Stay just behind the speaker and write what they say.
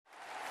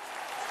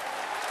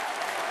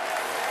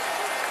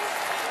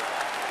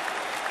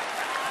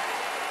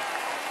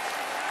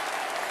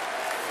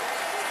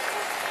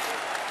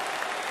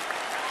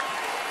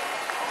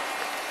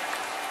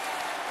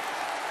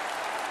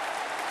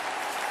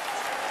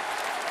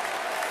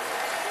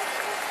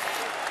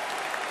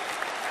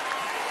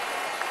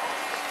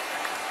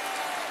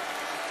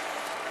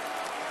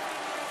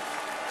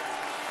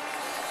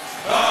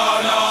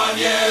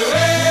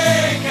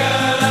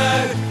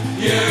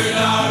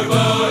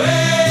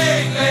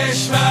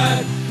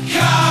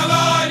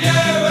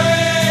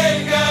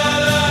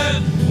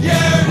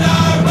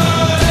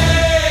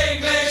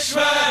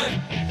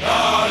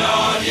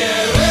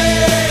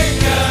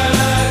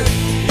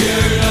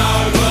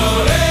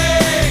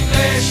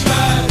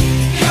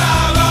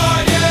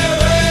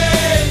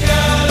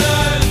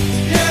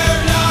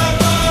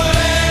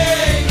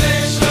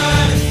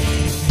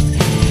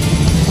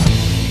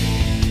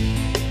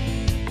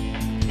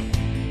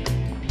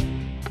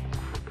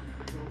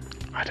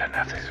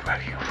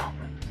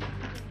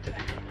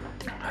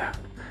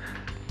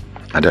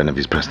I don't know if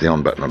he's pressed the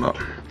on button or not.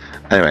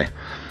 Anyway,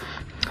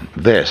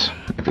 this,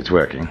 if it's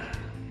working,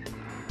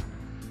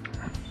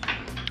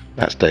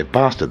 that's Dave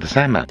Bastard, the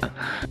Sandman.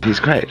 He's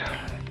great.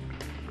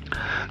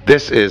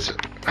 This is,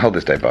 hold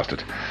this, Dave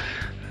Bastard.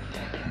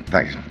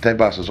 Thank you. Dave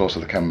Bastard's also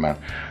the cameraman,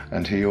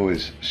 and he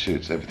always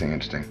shoots everything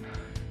interesting.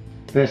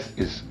 This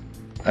is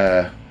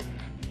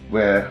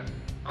where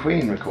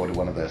Queen recorded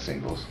one of their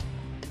singles.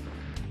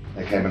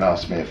 They came and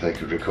asked me if they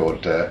could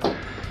record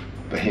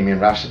Bohemian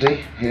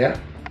Rhapsody here.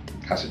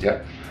 I said,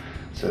 yep.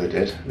 So they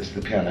did. This is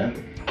the piano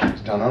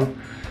it's done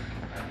on.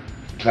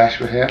 Clash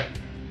were here.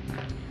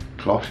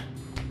 Clash.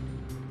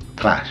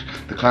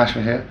 The Clash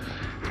were here.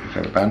 My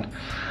favourite band.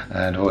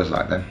 And I've always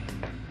liked them.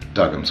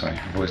 Dug them, sorry.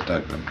 I've always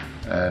dug them.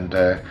 And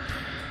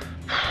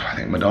I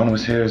think Madonna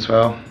was here as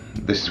well.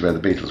 This is where the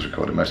Beatles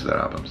recorded most of their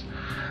albums.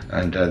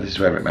 And this is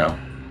where Rik Mayall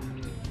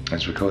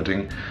is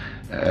recording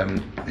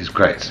his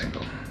great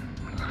single.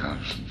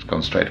 It's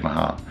gone straight to my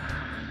heart.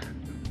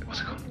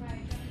 What's it called?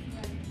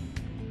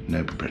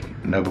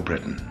 Noble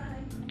Britain.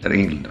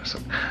 England or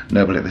something.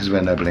 This is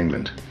where Noble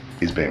England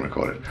is being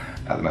recorded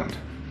at the moment.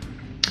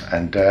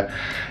 And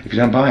if you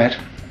don't buy it,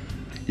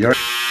 you're